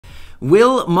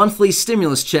Will monthly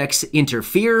stimulus checks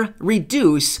interfere,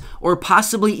 reduce, or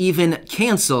possibly even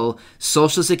cancel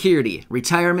Social Security,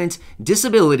 retirement,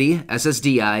 disability,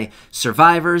 SSDI,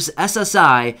 survivors,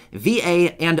 SSI,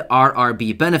 VA, and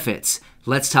RRB benefits?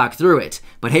 Let's talk through it.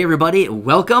 But hey everybody,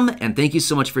 welcome and thank you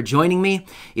so much for joining me.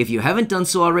 If you haven't done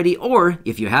so already, or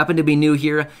if you happen to be new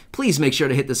here, please make sure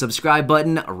to hit the subscribe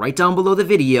button right down below the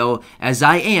video, as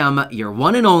I am your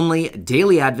one and only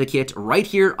daily advocate right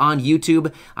here on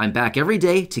YouTube. I'm back every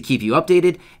day to keep you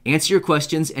updated, answer your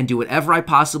questions, and do whatever I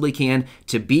possibly can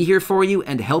to be here for you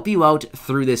and help you out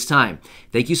through this time.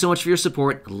 Thank you so much for your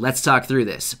support. Let's talk through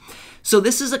this. So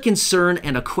this is a concern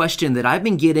and a question that I've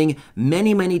been getting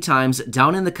many times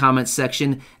down in the comments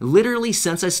section, literally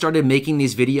since I started making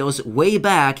these videos way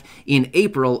back in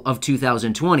April of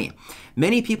 2020.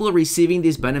 Many people are receiving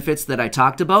these benefits that I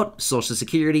talked about, Social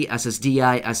Security,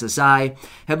 SSDI, SSI,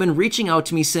 have been reaching out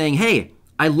to me saying, hey,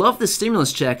 I love the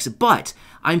stimulus checks, but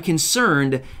I'm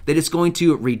concerned that it's going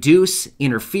to reduce,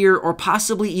 interfere, or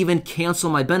possibly even cancel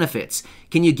my benefits.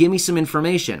 Can you give me some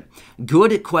information?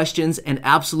 Good questions and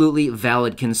absolutely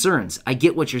valid concerns. I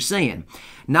get what you're saying.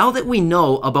 Now that we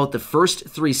know about the first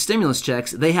 3 stimulus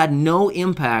checks, they had no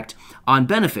impact on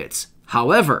benefits.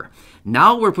 However,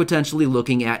 now we're potentially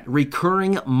looking at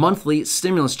recurring monthly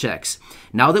stimulus checks.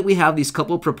 Now that we have these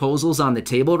couple proposals on the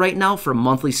table right now for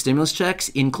monthly stimulus checks,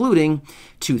 including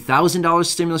 $2,000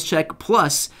 stimulus check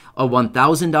plus a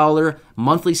 $1,000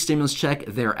 monthly stimulus check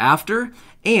thereafter,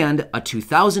 and a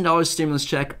 $2,000 stimulus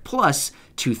check plus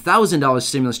 $2,000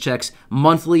 stimulus checks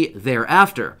monthly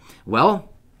thereafter. Well,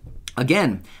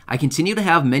 again, I continue to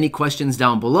have many questions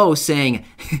down below saying,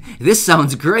 this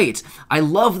sounds great. I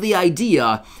love the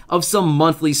idea of some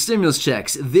monthly stimulus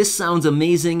checks. This sounds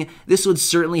amazing. This would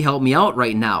certainly help me out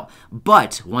right now.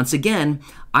 But once again,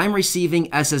 I'm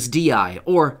receiving SSDI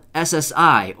or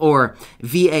SSI or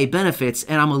VA benefits,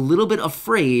 and I'm a little bit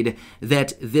afraid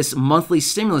that this monthly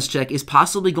stimulus check is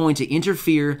possibly going to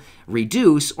interfere,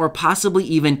 reduce, or possibly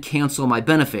even cancel my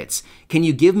benefits. Can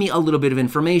you give me a little bit of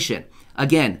information?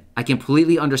 Again, I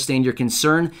completely understand your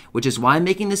concern, which is why I'm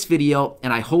making this video,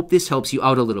 and I hope this helps you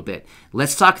out a little bit.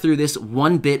 Let's talk through this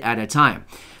one bit at a time.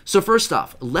 So first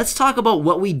off, let's talk about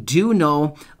what we do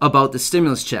know about the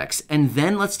stimulus checks, and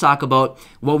then let's talk about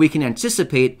what we can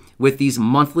anticipate with these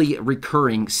monthly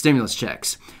recurring stimulus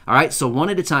checks. All right, so one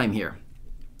at a time here.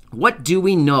 What do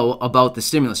we know about the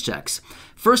stimulus checks?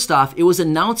 First off, it was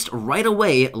announced right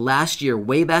away last year,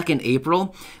 way back in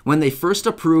April, when they first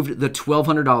approved the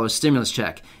 $1,200 stimulus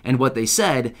check. And what they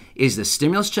said is the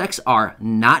stimulus checks are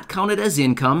not counted as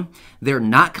income, they're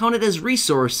not counted as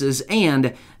resources,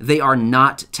 and they are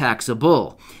not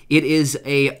taxable. It's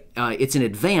an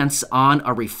advance on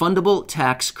a refundable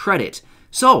tax credit.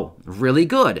 So, really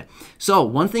good. So,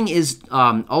 one thing is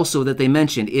also that they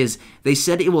mentioned is they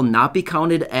said it will not be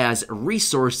counted as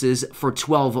resources for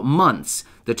 12 months.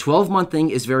 The 12-month thing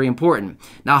is very important.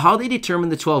 Now, how they determine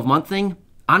the 12-month thing,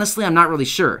 honestly, I'm not really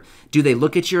sure. Do they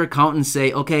look at your account and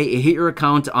say, okay, it hit your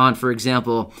account on, for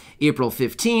example, April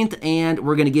 15th, and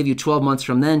we're going to give you 12 months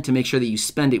from then to make sure that you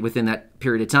spend it within that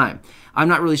period of time? I'm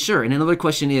not really sure. And another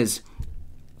question is,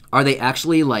 are they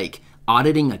actually like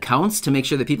auditing accounts to make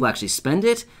sure that people actually spend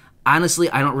it?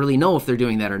 Honestly, I don't really know if they're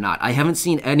doing that or not. I haven't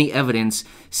seen any evidence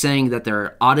saying that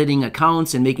they're auditing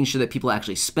accounts and making sure that people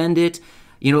actually spend it.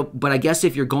 You know, but I guess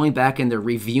if you're going back and they're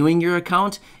reviewing your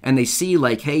account and they see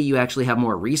like, hey, you actually have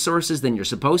more resources than you're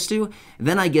supposed to,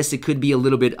 then I guess it could be a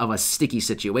little bit of a sticky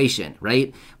situation,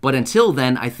 right? But until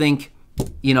then, I think,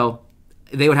 you know,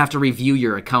 they would have to review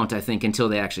your account, I think, until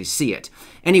they actually see it.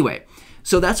 Anyway,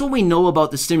 so that's what we know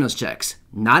about the stimulus checks.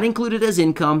 Not included as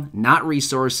income, not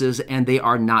resources, and they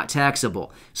are not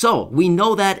taxable. So we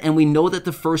know that, and we know that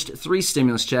the first 3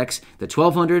 stimulus checks, the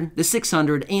 $1,200, the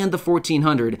 $600, and the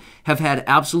 $1,400, have had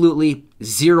absolutely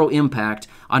zero impact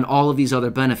on all of these other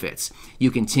benefits.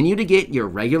 You continue to get your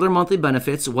regular monthly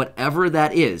benefits, whatever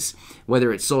that is,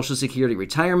 whether it's Social Security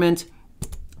retirement,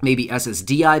 maybe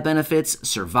SSDI benefits,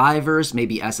 survivors,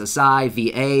 maybe SSI,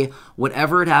 VA,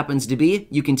 whatever it happens to be,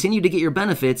 you continue to get your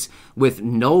benefits with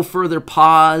no further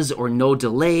pause or no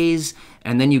delays,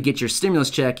 and then you get your stimulus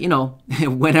check, you know,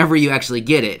 whenever you actually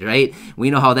get it, right?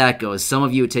 We know how that goes. Some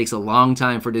of you, it takes a long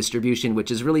time for distribution, which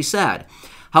is really sad.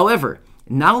 However,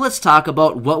 now let's talk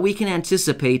about what we can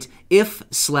anticipate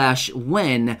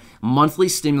if/when monthly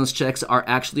stimulus checks are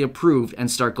actually approved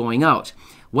and start going out.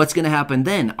 What's going to happen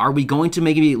then? Are we going to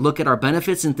maybe look at our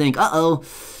benefits and think, uh-oh,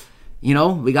 you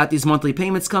know, we got these monthly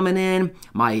payments coming in,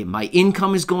 my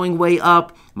income is going way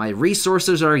up, my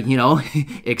resources are, you know,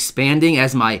 expanding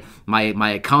as my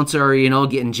accounts are, you know,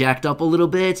 getting jacked up a little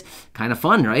bit. Kind of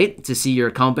fun, right? To see your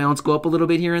account balance go up a little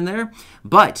bit here and there.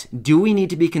 But do we need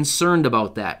to be concerned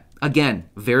about that? Again,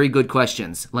 very good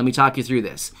questions. Let me talk you through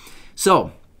this.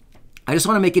 So, I just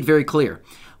want to make it very clear.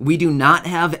 We do not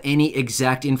have any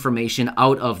exact information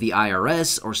out of the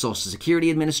IRS or Social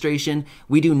Security Administration.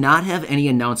 We do not have any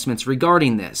announcements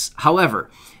regarding this.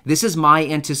 However, this is my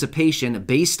anticipation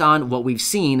based on what we've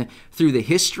seen through the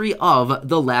history of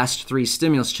the last 3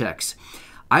 stimulus checks.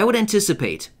 I would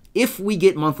anticipate if we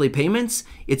get monthly payments,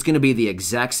 it's going to be the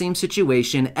exact same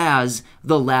situation as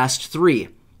the last 3.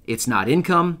 It's not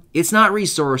income, it's not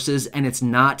resources, and it's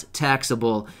not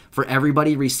taxable for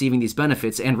everybody receiving these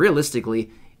benefits. And realistically,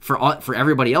 for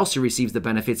everybody else who receives the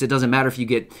benefits, it doesn't matter if you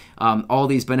get all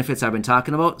these benefits I've been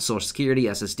talking about, Social Security,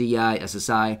 SSDI,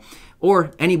 SSI,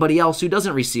 or anybody else who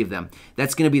doesn't receive them.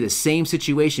 That's going to be the same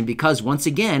situation because, once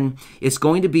again, it's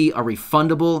going to be a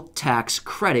refundable tax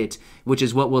credit, which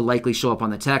is what will likely show up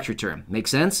on the tax return. Make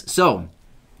sense? So,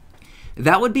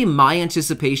 that would be my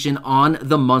anticipation on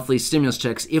the monthly stimulus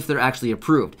checks if they're actually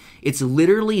approved. It's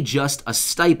literally just a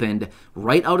stipend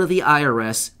right out of the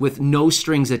IRS with no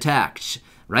strings attached.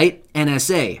 Right?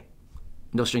 NSA.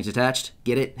 No strings attached.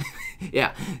 Get it?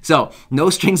 Yeah. So no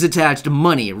strings attached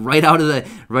money right out of the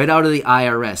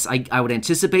IRS. I would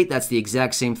anticipate that's the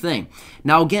exact same thing.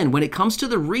 Now again, when it comes to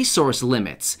the resource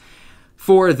limits,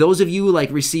 for those of you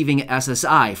like receiving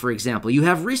SSI, for example, you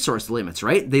have resource limits,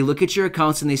 right? They look at your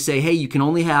accounts and they say, hey, you can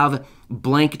only have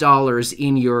blank dollars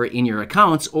in your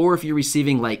accounts, or if you're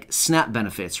receiving like SNAP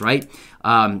benefits, right?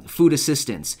 Food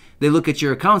assistance. They look at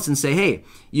your accounts and say, hey,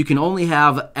 you can only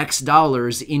have X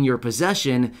dollars in your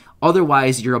possession,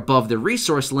 otherwise you're above the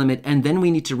resource limit, and then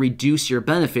we need to reduce your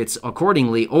benefits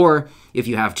accordingly, or if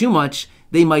you have too much,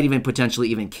 they might even potentially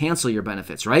even cancel your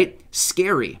benefits, right?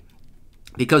 Scary.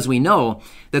 Because we know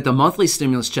that the monthly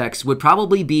stimulus checks would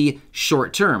probably be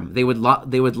short term. They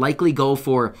would likely go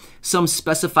for some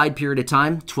specified period of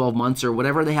time, 12 months or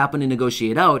whatever they happen to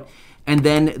negotiate out, and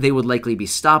then they would likely be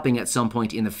stopping at some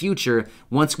point in the future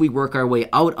once we work our way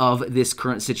out of this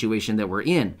current situation that we're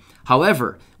in.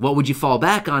 However, what would you fall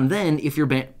back on then if your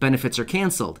benefits are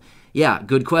canceled? Yeah,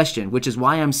 good question, which is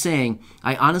why I'm saying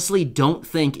I honestly don't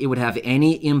think it would have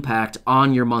any impact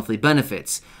on your monthly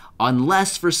benefits.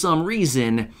 Unless for some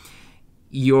reason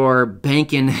you're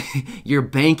banking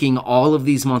all of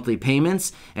these monthly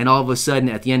payments, and all of a sudden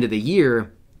at the end of the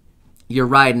year you're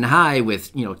riding high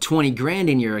with 20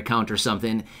 grand in your account or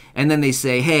something, and then they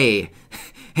say, hey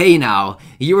now,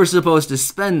 you were supposed to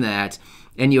spend that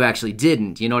and you actually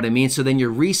didn't, you know what I mean? So then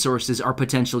your resources are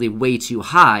potentially way too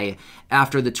high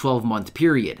after the 12-month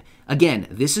period. Again,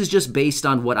 this is just based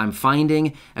on what I'm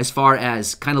finding as far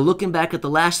as kind of looking back at the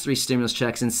last 3 stimulus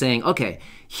checks and saying, okay,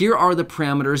 here are the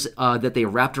parameters that they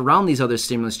wrapped around these other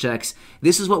stimulus checks.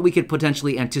 This is what we could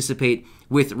potentially anticipate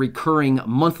with recurring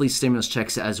monthly stimulus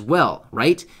checks as well,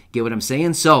 right? Get what I'm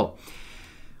saying? So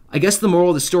I guess the moral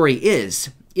of the story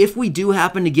is, if we do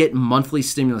happen to get monthly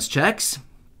stimulus checks,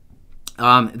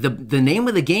 the name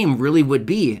of the game really would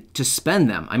be to spend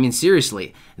them. I mean,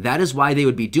 seriously, that is why they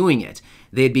would be doing it.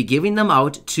 They'd be giving them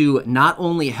out to not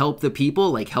only help the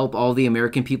people, like help all the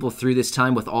American people through this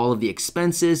time with all of the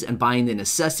expenses and buying the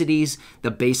necessities,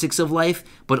 the basics of life,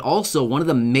 but also one of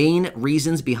the main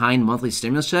reasons behind monthly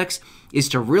stimulus checks is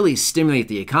to really stimulate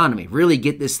the economy, really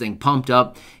get this thing pumped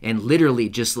up and literally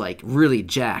just like really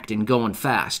jacked and going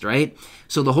fast, right?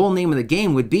 So the whole name of the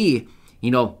game would be,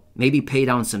 maybe pay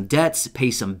down some debts,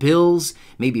 pay some bills,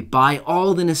 maybe buy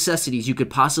all the necessities you could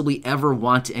possibly ever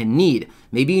want and need.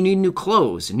 Maybe you need new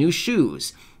clothes, new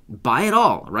shoes. Buy it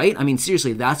all, right? I mean,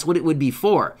 seriously, that's what it would be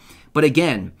for. But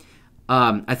again,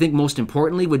 I think most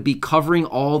importantly would be covering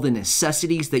all the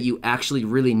necessities that you actually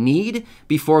really need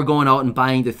before going out and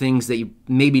buying the things that you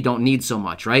maybe don't need so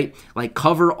much, right? Like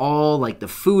cover all like the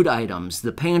food items,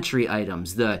 the pantry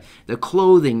items, the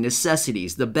clothing,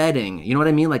 necessities, the bedding, you know what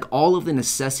I mean? Like all of the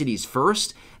necessities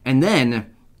first, and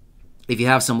then if you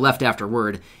have some left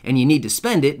afterward and you need to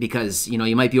spend it because,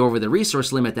 you might be over the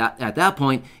resource limit at that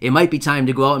point, it might be time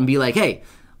to go out and be like, hey,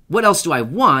 what else do I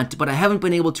want, but I haven't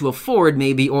been able to afford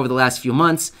maybe over the last few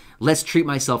months? Let's treat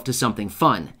myself to something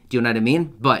fun. Do you know what I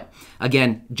mean? But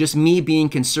again, just me being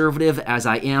conservative as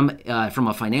I am from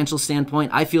a financial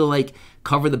standpoint, I feel like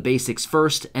cover the basics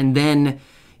first, and then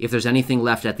if there's anything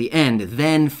left at the end,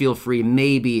 then feel free,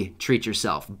 maybe treat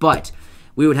yourself. But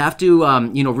we would have to,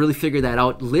 really figure that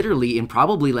out literally in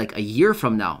probably like a year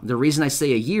from now. The reason I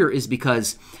say a year is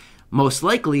because most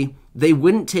likely they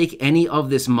wouldn't take any of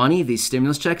this money, these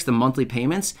stimulus checks, the monthly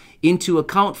payments, into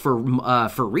account for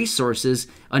resources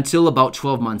until about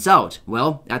 12 months out.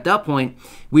 Well, at that point,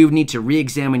 we would need to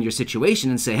re-examine your situation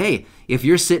and say, hey, if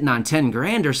you're sitting on 10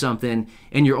 grand or something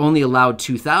and you're only allowed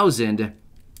 2,000,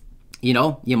 you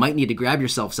know, you might need to grab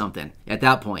yourself something at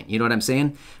that point. You know what I'm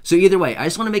saying? So either way, I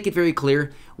just want to make it very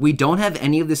clear. We don't have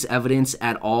any of this evidence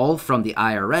at all from the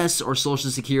IRS or Social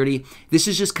Security. This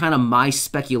is just kind of my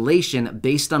speculation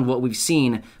based on what we've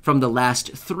seen from the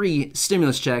last 3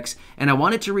 stimulus checks. And I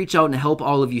wanted to reach out and help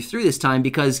all of you through this time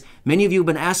because many of you have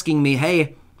been asking me,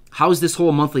 hey, how's this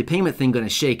whole monthly payment thing going to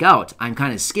shake out? I'm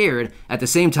kind of scared. At the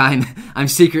same time, I'm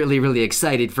secretly really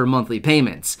excited for monthly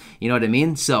payments. You know what I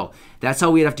mean? So that's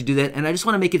how we'd have to do that. And I just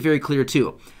want to make it very clear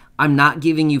too. I'm not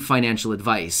giving you financial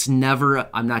advice. Never.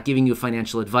 I'm not giving you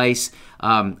financial advice.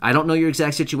 I don't know your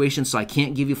exact situation, so I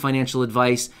can't give you financial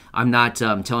advice. I'm not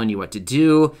telling you what to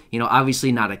do. You know,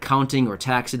 obviously not accounting or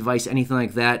tax advice, anything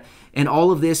like that. And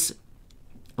all of this,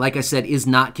 like I said, is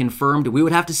not confirmed. We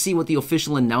would have to see what the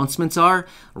official announcements are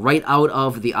right out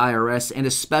of the IRS and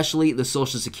especially the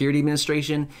Social Security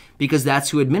Administration because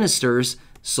that's who administers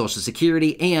Social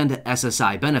Security and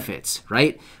SSI benefits,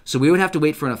 right? So we would have to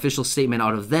wait for an official statement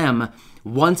out of them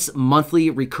once monthly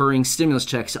recurring stimulus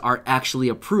checks are actually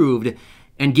approved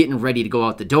and getting ready to go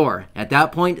out the door. At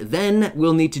that point, then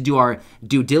we'll need to do our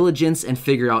due diligence and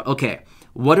figure out, okay,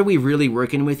 what are we really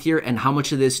working with here and how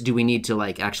much of this do we need to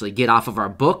like actually get off of our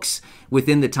books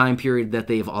within the time period that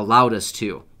they've allowed us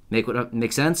to?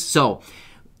 Make sense? So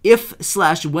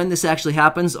when this actually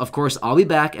happens, of course, I'll be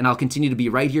back and I'll continue to be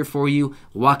right here for you,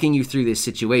 walking you through this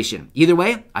situation. Either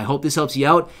way, I hope this helps you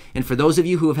out. And for those of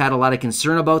you who have had a lot of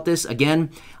concern about this,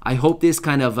 again, I hope this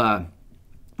kind of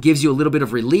gives you a little bit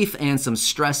of relief and some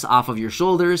stress off of your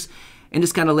shoulders and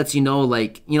just kind of lets you know,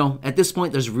 like, you know, at this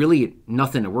point, there's really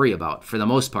nothing to worry about for the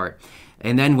most part.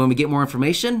 And then when we get more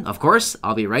information, of course,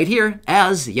 I'll be right here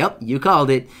as, yep, you called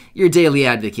it, your daily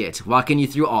advocate, walking you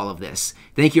through all of this.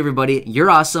 Thank you, everybody. You're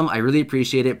awesome. I really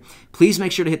appreciate it. Please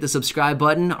make sure to hit the subscribe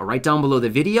button right down below the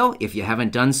video if you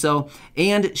haven't done so,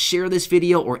 and share this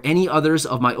video or any others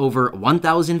of my over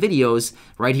 1,000 videos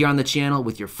right here on the channel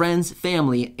with your friends,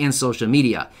 family, and social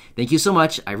media. Thank you so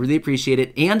much. I really appreciate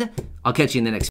it, and I'll catch you in the next video.